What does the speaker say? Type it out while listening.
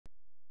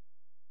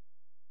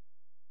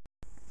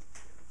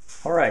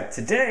Alright,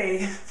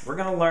 today we're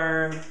going to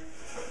learn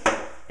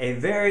a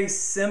very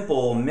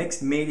simple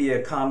mixed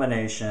media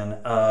combination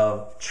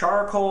of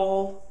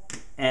charcoal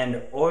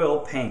and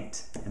oil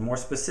paint, and more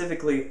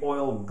specifically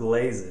oil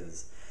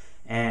glazes.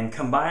 And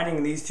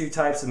combining these two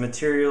types of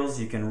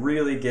materials, you can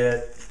really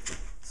get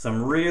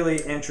some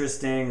really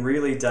interesting,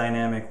 really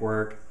dynamic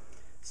work.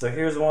 So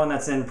here's one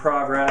that's in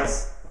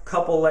progress, a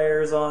couple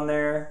layers on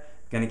there,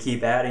 going to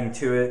keep adding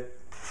to it.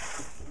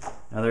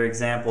 Another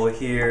example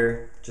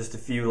here, just a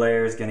few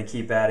layers, going to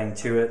keep adding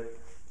to it.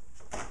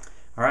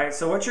 Alright,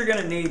 so what you're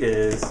going to need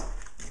is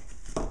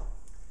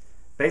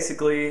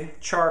basically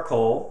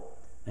charcoal.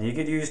 Now you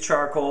could use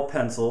charcoal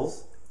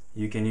pencils,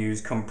 you can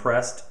use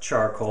compressed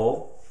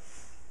charcoal,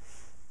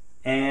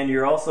 and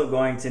you're also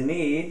going to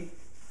need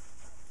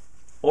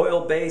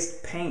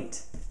oil-based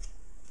paint.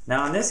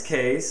 Now in this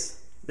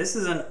case, this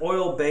is an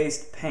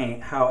oil-based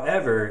paint,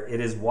 however,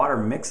 it is water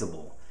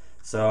mixable.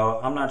 So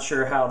I'm not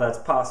sure how that's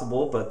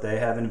possible, but they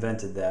have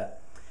invented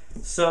that.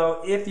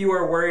 So if you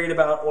are worried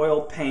about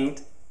oil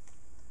paint,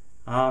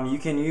 you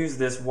can use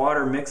this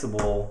water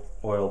mixable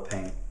oil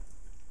paint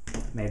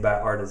made by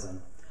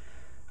Artisan.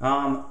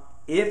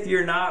 If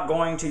you're not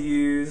going to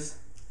use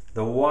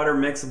the water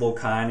mixable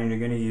kind and you're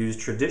going to use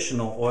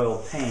traditional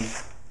oil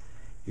paint,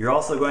 you're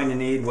also going to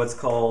need what's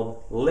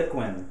called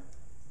liquin.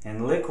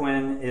 And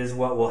liquin is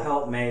what will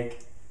help make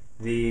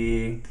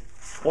the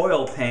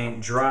oil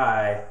paint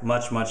dry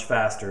much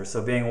faster.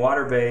 So being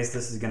water-based,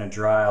 this is going to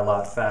dry a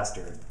lot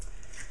faster.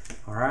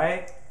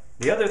 Alright,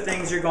 the other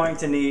things you're going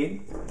to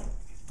need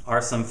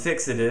are some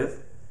fixative,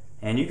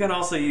 and you can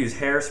also use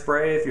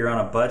hairspray if you're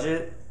on a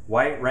budget.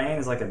 White Rain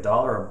is like $1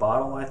 a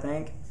bottle, I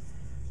think.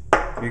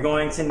 You're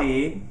going to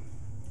need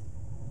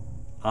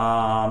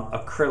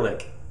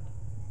acrylic,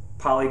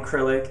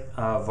 polyacrylic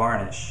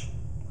varnish,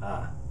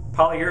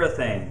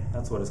 polyurethane,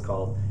 that's what it's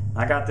called.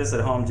 I got this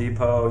at Home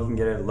Depot, you can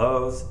get it at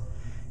Lowe's,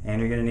 and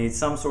you're going to need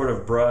some sort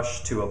of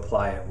brush to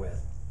apply it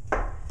with.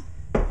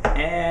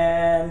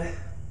 And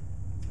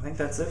I think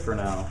that's it for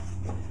now.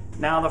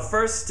 Now the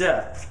first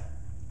step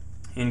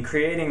in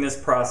creating this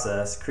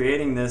process,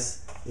 creating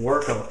this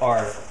work of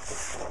art,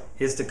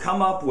 is to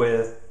come up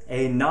with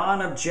a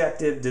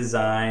non-objective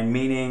design,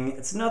 meaning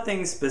it's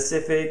nothing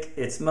specific,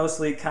 it's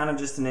mostly kind of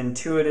just an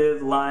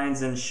intuitive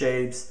lines and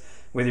shapes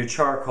with your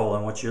charcoal,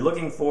 and what you're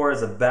looking for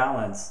is a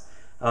balance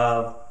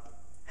of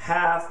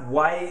half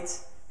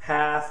white,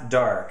 half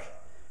dark.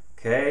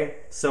 Okay,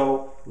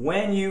 so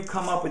when you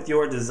come up with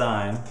your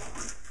design,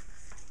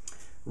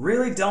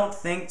 really don't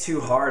think too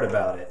hard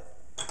about it.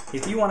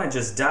 If you want to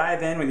just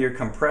dive in with your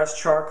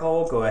compressed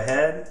charcoal, go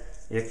ahead.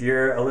 If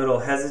you're a little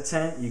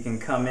hesitant, you can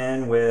come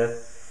in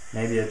with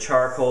maybe a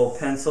charcoal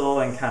pencil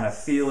and kind of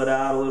feel it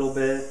out a little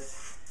bit.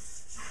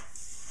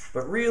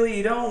 But really,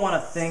 you don't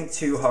want to think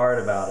too hard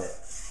about it.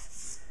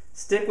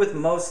 Stick with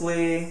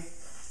mostly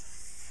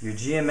your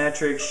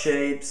geometric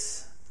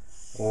shapes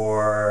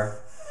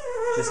or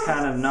just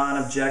kind of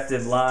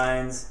non-objective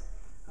lines.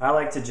 I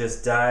like to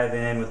just dive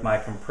in with my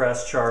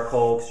compressed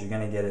charcoal because you're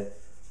going to get it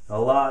a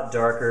lot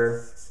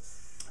darker.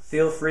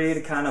 Feel free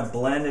to kind of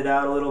blend it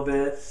out a little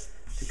bit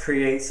to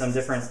create some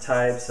different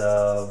types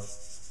of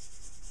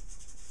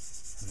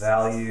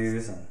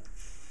values, and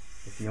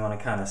if you want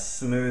to kind of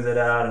smooth it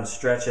out and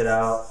stretch it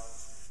out.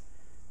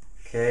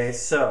 Okay,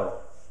 so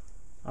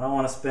I don't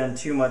want to spend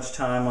too much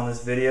time on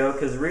this video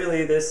because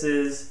really this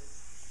is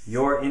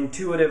your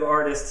intuitive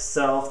artist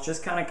self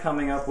just kind of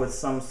coming up with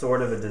some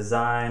sort of a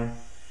design.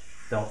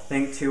 Don't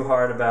think too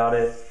hard about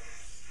it.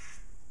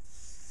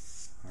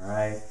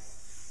 Alright,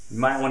 you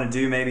might want to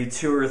do maybe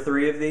 2 or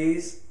 3 of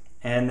these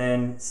and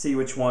then see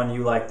which one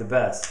you like the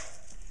best.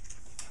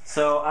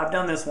 So I've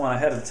done this one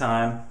ahead of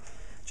time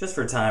just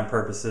for time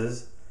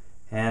purposes,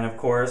 and of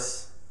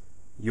course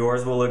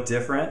yours will look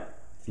different.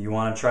 If you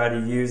want to try to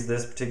use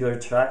this particular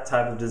type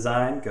of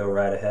design, go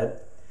right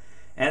ahead.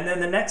 And then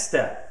the next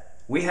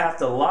step, we have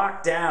to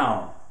lock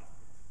down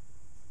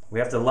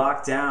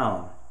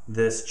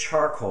this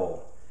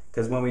charcoal,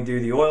 because when we do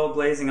the oil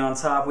glazing on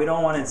top, we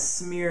don't want it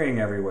smearing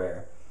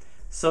everywhere.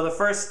 So the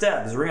first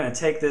step is we're going to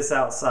take this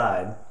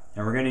outside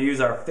and we're going to use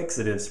our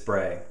fixative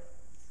spray.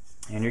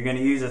 And you're going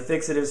to use a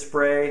fixative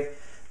spray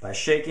by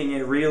shaking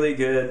it really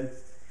good,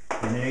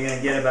 and then you're going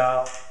to get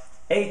about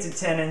 8 to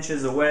 10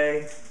 inches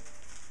away,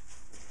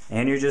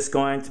 and you're just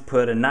going to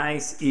put a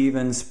nice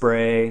even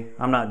spray.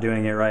 I'm not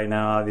doing it right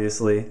now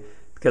obviously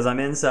because I'm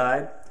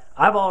inside.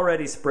 I've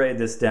already sprayed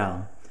this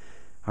down.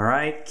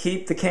 Alright,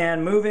 keep the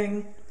can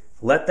moving,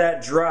 let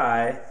that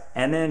dry,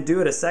 and then do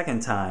it a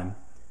second time.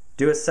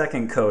 Do a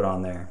second coat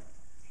on there.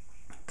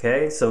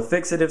 Okay, so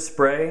fixative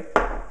spray,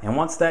 and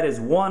once that is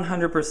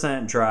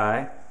 100%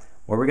 dry,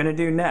 what we're going to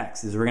do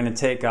next is we're going to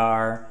take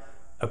our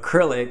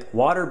acrylic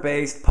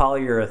water-based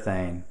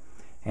polyurethane,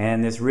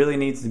 and this really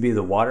needs to be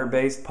the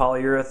water-based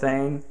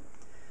polyurethane,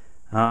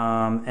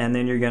 and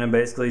then you're going to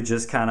basically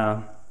just kind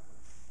of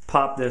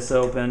pop this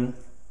open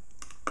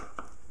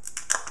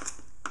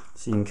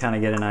so you can kind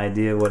of get an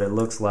idea of what it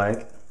looks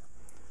like.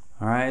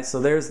 Alright,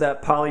 so there's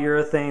that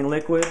polyurethane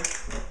liquid,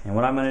 and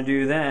what I'm going to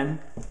do then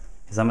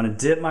is I'm going to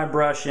dip my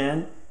brush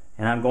in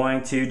and I'm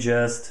going to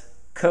just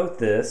coat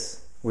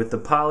this with the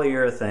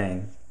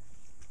polyurethane,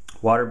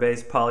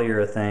 water-based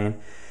polyurethane.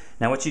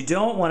 Now what you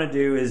don't want to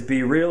do is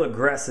be real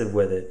aggressive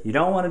with it. You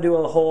don't want to do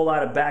a whole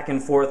lot of back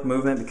and forth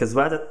movement, because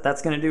what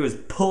that's going to do is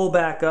pull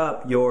back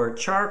up your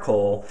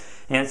charcoal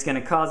and it's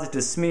going to cause it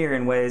to smear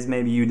in ways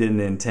maybe you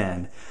didn't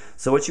intend.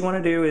 So what you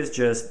want to do is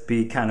just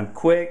be kind of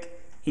quick,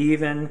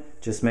 even,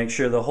 just make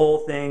sure the whole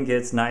thing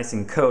gets nice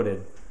and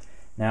coated.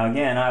 Now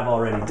again, I've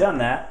already done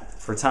that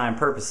for time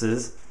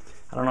purposes.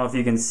 I don't know if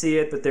you can see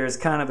it, but there's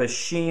kind of a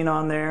sheen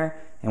on there,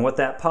 and what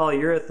that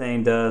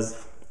polyurethane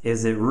does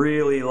is it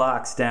really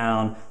locks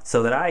down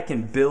so that I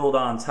can build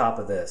on top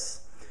of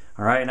this.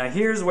 Alright, now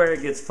here's where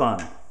it gets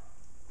fun.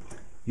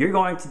 You're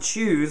going to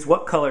choose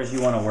what colors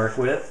you want to work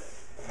with.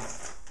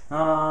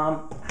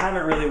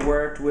 Haven't really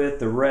worked with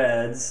the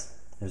reds.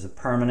 There's a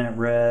permanent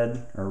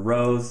red or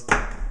rose.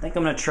 I think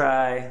I'm going to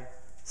try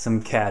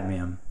some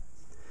cadmium.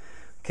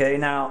 Okay,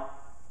 now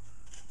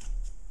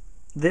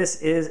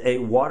this is a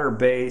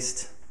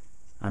water-based,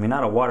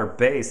 not a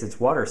water-based,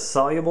 it's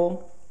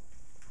water-soluble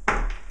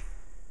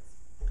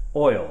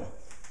oil.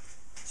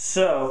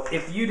 So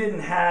if you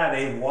didn't have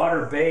a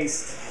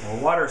water-based or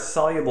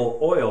water-soluble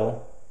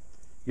oil,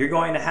 you're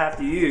going to have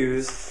to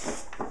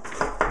use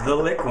the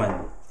liquid.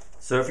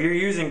 So if you're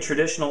using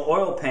traditional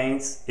oil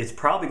paints, it's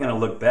probably going to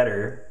look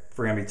better, if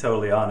we're going to be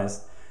totally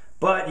honest,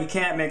 but you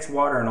can't mix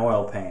water and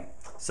oil paint.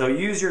 So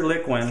use your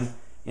liquid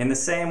in the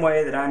same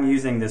way that I'm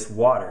using this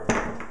water.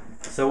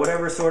 So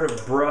whatever sort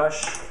of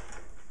brush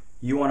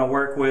you want to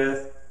work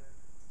with,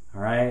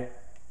 all right,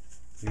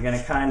 you're going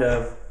to kind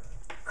of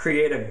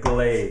create a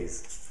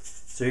glaze.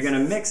 So you're going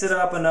to mix it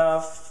up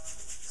enough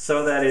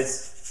so that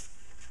it's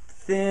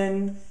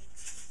thin,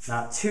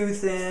 not too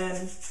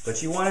thin,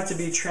 but you want it to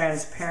be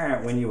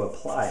transparent when you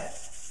apply it.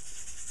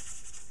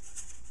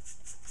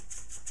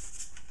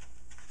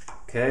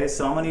 Okay,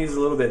 so I'm going to use a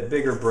little bit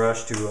bigger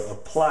brush to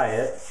apply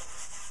it.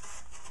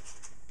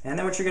 And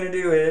then what you're going to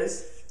do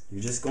is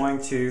you're just going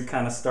to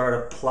kind of start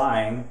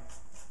applying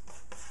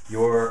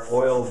your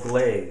oil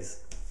glaze.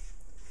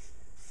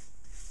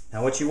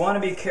 Now what you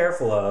want to be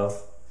careful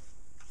of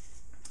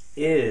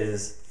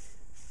is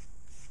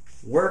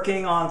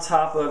working on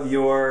top of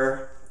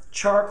your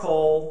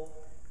charcoal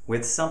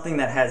with something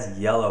that has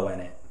yellow in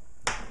it.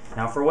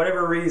 Now for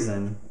whatever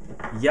reason,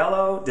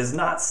 yellow does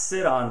not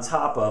sit on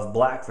top of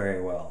black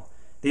very well.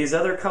 These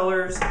other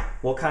colors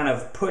will kind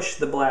of push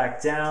the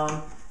black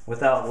down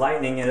without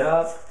lightening it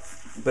up,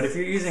 but if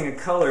you're using a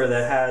color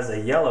that has a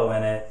yellow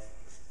in it,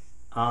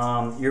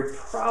 you're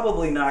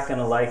probably not going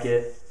to like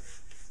it.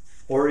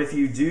 Or if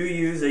you do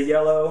use a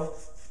yellow,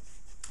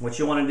 what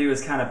you want to do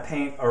is kind of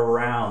paint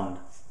around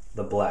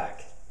the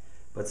black.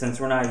 But since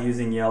we're not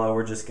using yellow,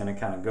 we're just going to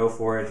kind of go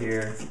for it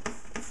here.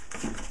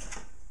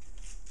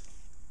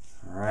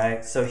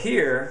 Alright, so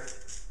here,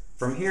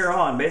 from here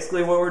on,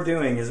 basically what we're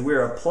doing is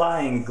we're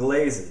applying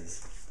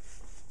glazes.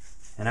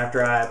 And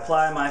after I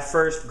apply my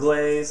first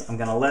glaze, I'm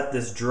going to let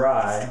this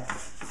dry.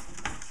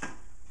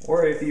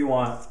 Or if you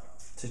want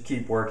to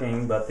keep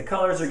working, but the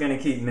colors are going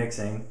to keep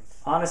mixing.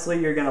 Honestly,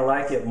 you're going to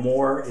like it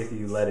more if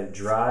you let it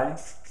dry.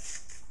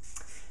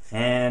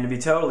 And to be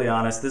totally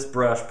honest, this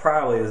brush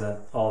probably isn't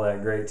all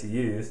that great to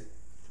use.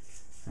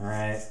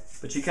 Alright,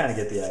 but you kind of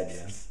get the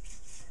idea.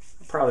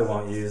 I probably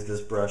won't use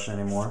this brush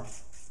anymore.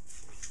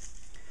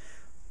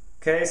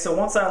 Okay, so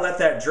once I let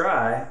that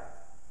dry,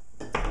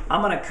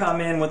 I'm going to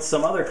come in with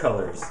some other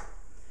colors.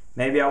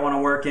 Maybe I want to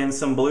work in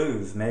some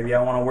blues. Maybe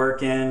I want to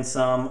work in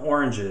some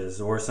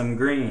oranges or some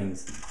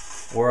greens.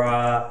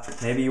 Or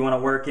maybe you want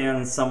to work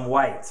in some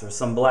whites or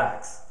some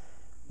blacks.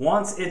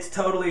 Once it's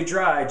totally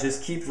dry,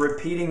 just keep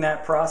repeating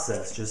that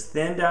process. Just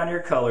thin down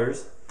your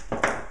colors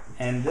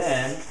and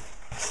then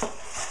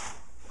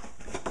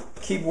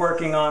keep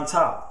working on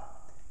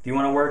top. If you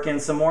want to work in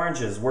some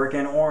oranges, work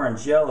in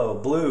orange, yellow,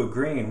 blue,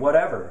 green,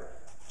 whatever.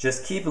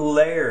 Just keep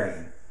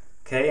layering.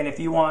 Okay, and if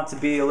you want to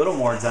be a little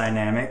more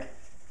dynamic,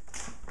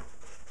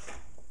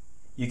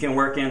 you can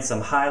work in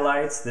some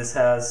highlights. This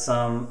has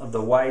some of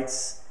the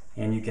whites,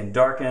 and you can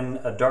darken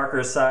a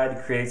darker side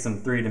to create some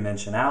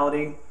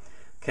three-dimensionality.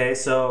 Okay,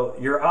 so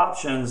your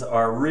options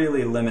are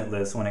really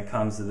limitless when it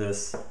comes to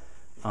this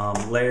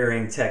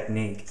layering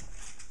technique.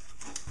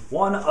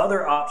 One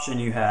other option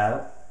you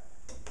have,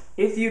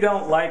 if you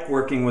don't like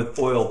working with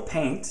oil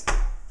paint,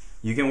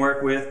 you can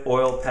work with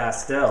oil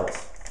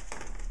pastels.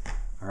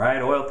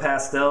 Alright, oil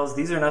pastels,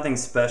 these are nothing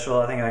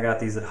special. I think I got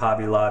these at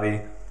Hobby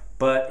Lobby.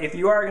 But if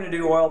you are going to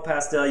do oil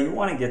pastel, you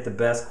want to get the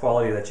best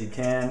quality that you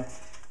can.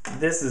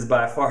 This is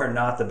by far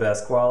not the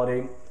best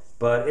quality,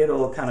 but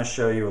it'll kind of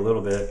show you a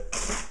little bit.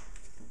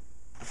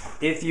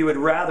 If you would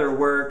rather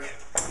work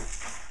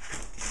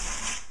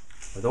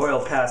with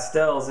oil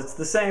pastels, it's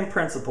the same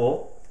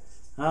principle.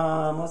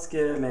 Let's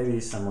get maybe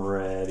some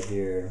red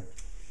here.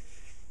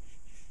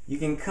 You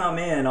can come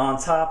in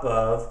on top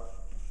of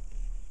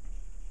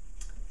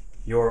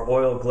your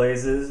oil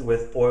glazes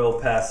with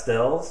oil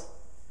pastels.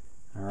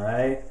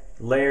 Alright,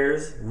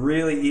 layers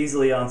really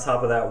easily on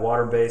top of that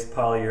water-based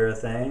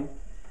polyurethane.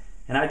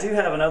 And I do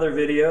have another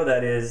video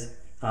that is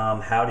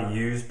how to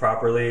use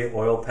properly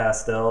oil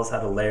pastels, how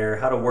to layer,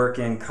 how to work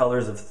in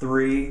colors of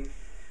 3.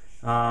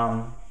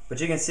 But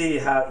you can see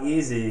how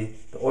easy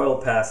the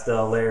oil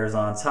pastel layers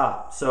on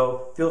top.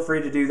 So feel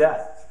free to do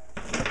that.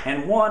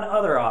 And one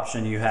other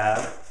option you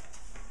have,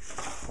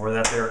 or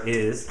that there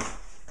is,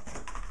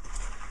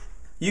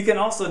 you can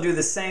also do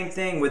the same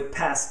thing with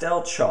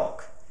pastel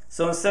chalk.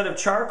 So instead of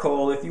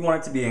charcoal, if you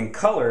want it to be in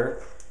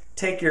color,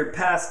 take your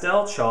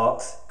pastel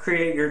chalks,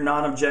 create your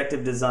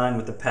non-objective design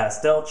with the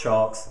pastel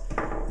chalks,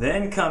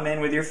 then come in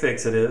with your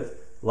fixative,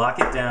 lock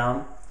it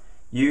down,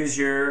 use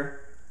your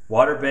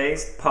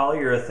water-based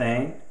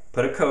polyurethane,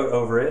 put a coat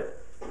over it,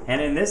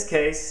 and in this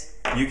case,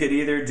 you could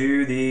either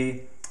do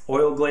the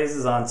oil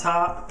glazes on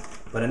top,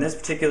 but in this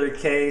particular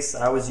case,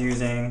 I was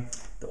using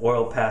the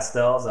oil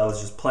pastels. I was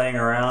just playing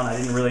around. I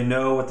didn't really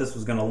know what this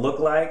was going to look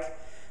like.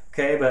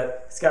 Okay,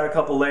 but it's got a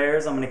couple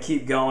layers. I'm going to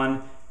keep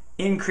going,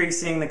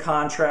 increasing the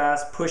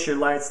contrast, push your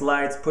lights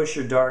lights, push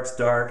your darks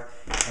dark,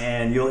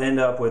 and you'll end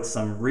up with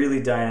some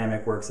really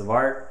dynamic works of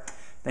art.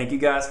 Thank you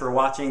guys for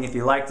watching. If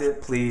you liked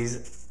it,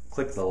 please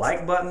click the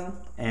like button,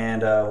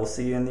 and we'll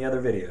see you in the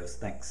other videos.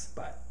 Thanks.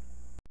 Bye.